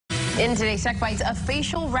In today's Techbytes, a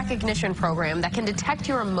facial recognition program that can detect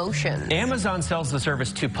your emotions. Amazon sells the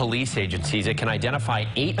service to police agencies. It can identify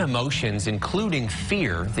 8 emotions, including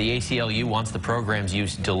fear. The ACLU wants the program's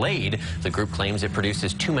use delayed. The group claims it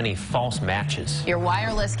produces too many false matches. Your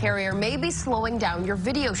wireless carrier may be slowing down your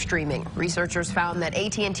video streaming. Researchers found that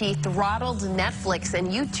AT&T throttled Netflix and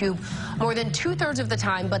YouTube more than 2/3 of the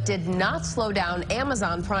time, but did not slow down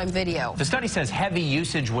Amazon Prime Video. The study says heavy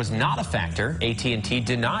usage was not a factor. AT&T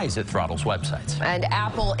denies it throttles websites. And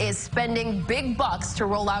Apple is spending big bucks to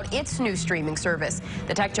roll out its new streaming service.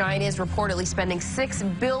 The tech giant is reportedly spending $6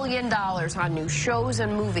 billion on new shows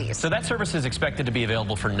and movies. So that service is expected to be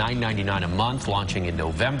available for $9.99 a month, launching in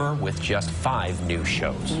November with just 5 new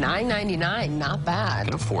shows. $9.99, not bad. I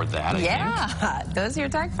can afford that, I think. Those are your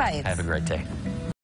Techbytes. Have a great day.